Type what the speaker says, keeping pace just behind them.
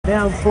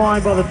Now I'm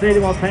flying by the seat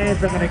of my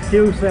pants. I'm going to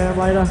kill Sam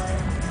later.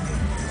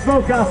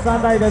 Small Car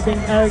Sunday, they've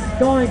been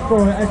going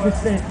for, as we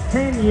said,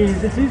 10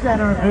 years. This is our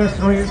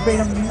anniversary. It's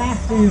been a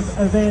massive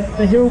event.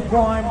 The hill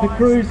climb, the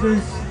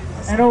cruises,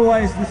 and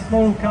always the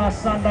Small Car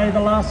Sunday. The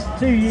last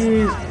 2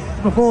 years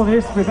before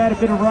this, we've had a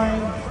bit of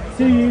rain.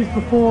 2 years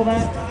before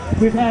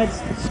that, we've had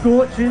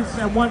scorches,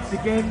 and once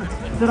again,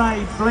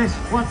 today,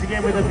 blessed once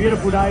again with a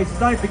beautiful day. So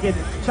don't forget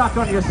to chuck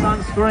on your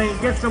sunscreen,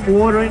 get some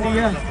water into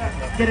you,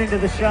 get into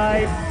the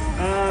shade.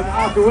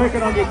 After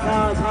working on your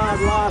cars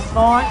hard last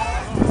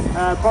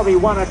night, probably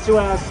 1 or 2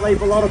 hours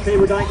sleep. A lot of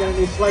people don't get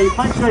any sleep.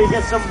 Make sure you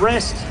get some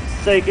rest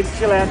so you can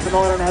chill out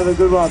tonight and have a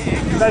good one.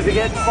 Don't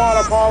forget,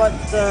 Fighter Pilot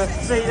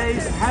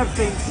CDs have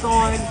been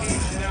signed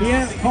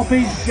here.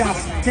 Copies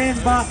just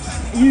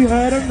 $10. You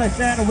heard them, they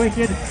sounded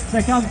wicked.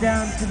 So come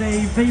down to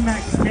the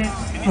VMAX tent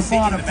for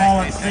Fighter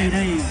Pilot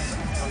CDs.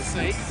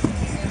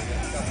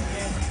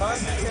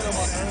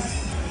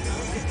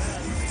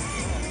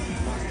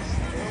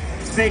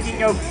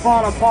 Speaking of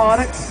fighter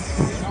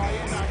pilots,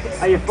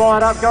 are you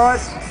fired up,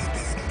 guys?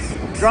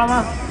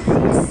 Drummer?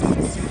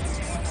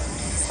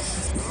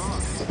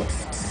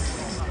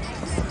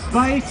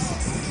 Bass?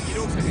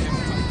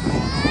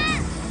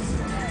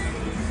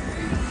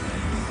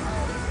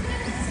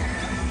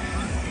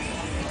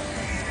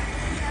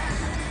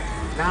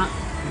 Nah.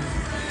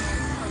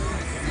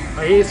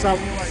 I hear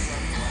something.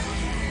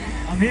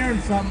 I'm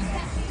hearing something.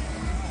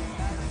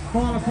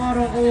 Fighter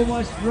pilot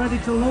almost ready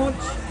to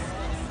launch.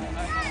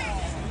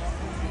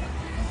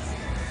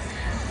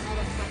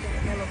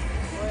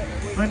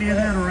 Plenty of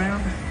that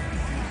around.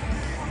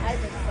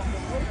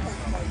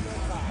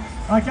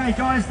 Okay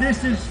guys,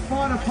 this is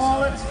Fighter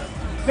Pilot's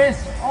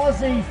best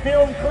Aussie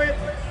film clip.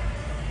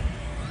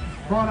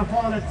 Fighter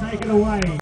Pilot, take it away.